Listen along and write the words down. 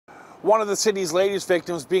One of the city's latest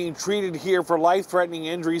victims being treated here for life-threatening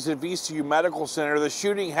injuries at VCU Medical Center. The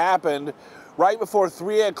shooting happened right before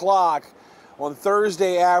 3 o'clock on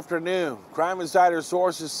Thursday afternoon. Crime Insider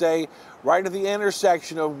sources say right at the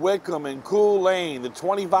intersection of Wickham and Cool Lane, the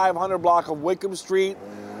 2500 block of Wickham Street,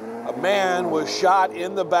 a man was shot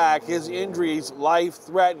in the back. His injuries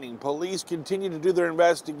life-threatening. Police continue to do their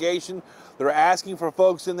investigation. They're asking for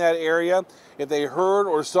folks in that area, if they heard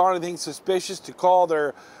or saw anything suspicious, to call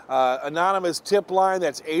their anonymous tip line.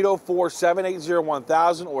 That's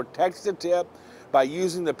 804-780-1000, or text a tip by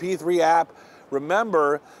using the P3 app.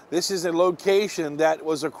 Remember, this is a location that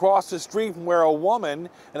was across the street from where a woman,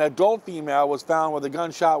 an adult female, was found with a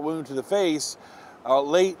gunshot wound to the face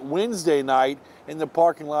late Wednesday night in the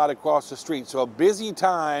parking lot across the street. So a busy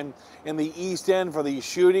time in the East End for these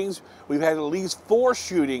shootings. We've had at least 4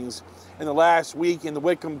 shootings in the last week in the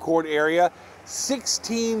Wickham Court area.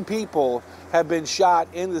 16 people have been shot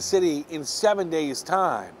in the city in 7 days'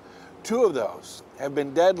 time. 2 of those have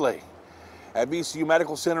been deadly. At VCU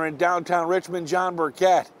Medical Center in downtown Richmond, John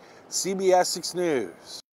Burkett, CBS 6 News.